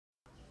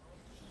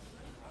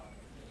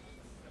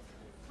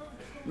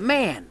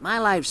Man, my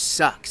life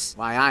sucks.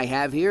 Why, I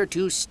have here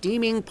 2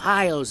 steaming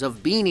piles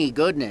of beanie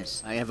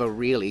goodness. I have a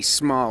really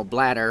small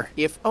bladder.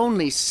 If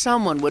only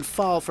someone would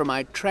fall for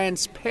my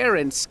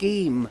transparent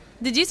scheme.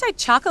 Did you say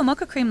Choco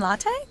Mocha Cream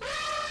Latte?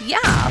 Yeah,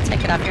 I'll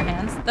take it off your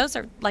hands. Those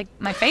are, like,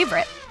 my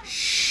favorite.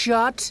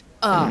 Shut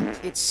up.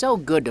 It's so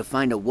good to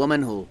find a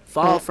woman who'll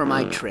fall for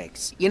my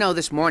tricks. You know,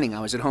 this morning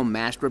I was at home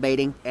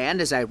masturbating, and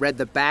as I read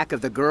the back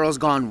of the Girls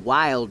Gone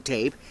Wild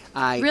tape,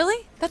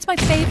 Really? That's my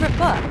favorite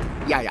book.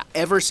 Yeah,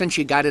 ever since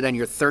you got it on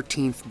your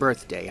 13th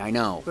birthday, I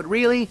know. But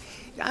really,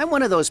 I'm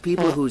one of those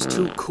people who's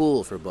too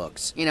cool for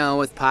books. You know,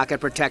 with pocket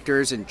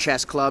protectors and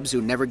chess clubs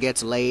who never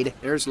gets laid.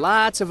 There's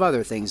lots of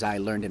other things I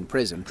learned in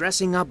prison.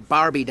 Dressing up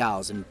Barbie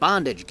dolls in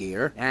bondage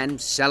gear,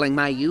 and selling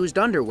my used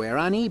underwear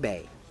on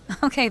eBay.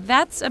 Okay,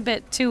 that's a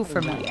bit too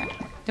familiar.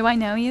 Do I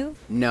know you?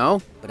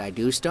 No, but I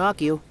do stalk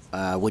you.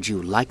 Would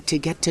you like to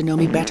get to know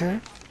me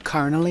better?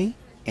 Carnally?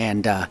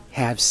 And,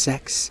 have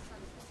sex?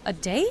 A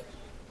date?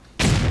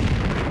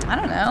 I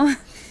don't know.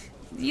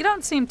 You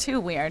don't seem too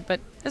weird,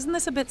 but isn't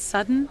this a bit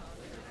sudden?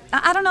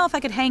 I don't know if I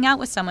could hang out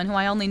with someone who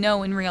I only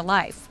know in real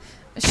life.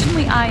 Shouldn't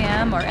we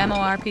IM or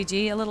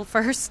MORPG a little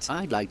first?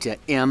 I'd like to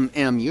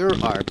MM your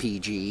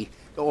RPG.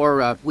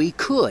 Or, we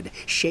could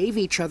shave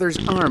each other's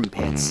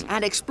armpits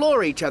and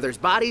explore each other's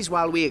bodies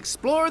while we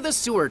explore the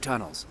sewer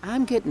tunnels.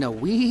 I'm getting a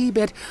wee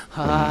bit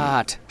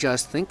hot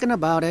just thinking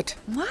about it.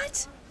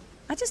 What?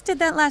 I just did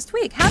that last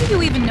week. How do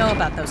you even know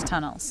about those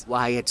tunnels?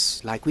 Why,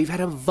 it's like we've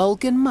had a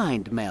Vulcan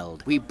mind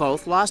meld. We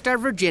both lost our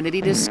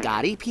virginity to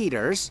Scotty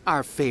Peters.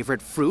 Our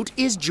favorite fruit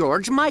is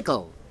George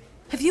Michael.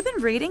 Have you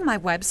been reading my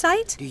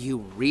website? Do you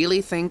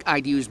really think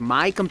I'd use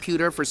my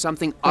computer for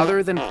something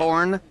other than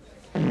porn?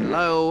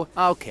 Hello?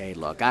 Okay,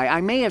 look,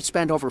 I may have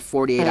spent over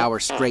 48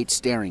 hours straight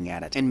staring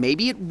at it. And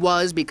maybe it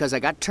was because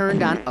I got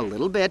turned on a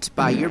little bit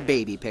by your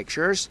baby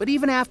pictures. But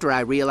even after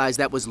I realized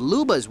that was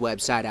Luba's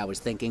website I was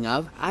thinking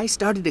of, I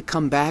started to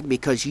come back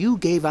because you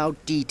gave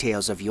out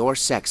details of your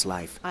sex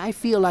life. I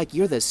feel like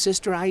you're the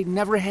sister I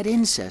never had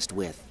incest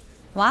with.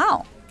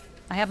 Wow.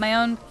 I have my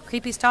own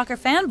creepy stalker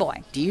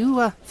fanboy. Do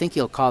you, think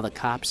you'll call the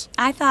cops?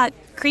 I thought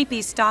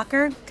creepy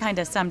stalker kind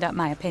of summed up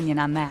my opinion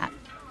on that.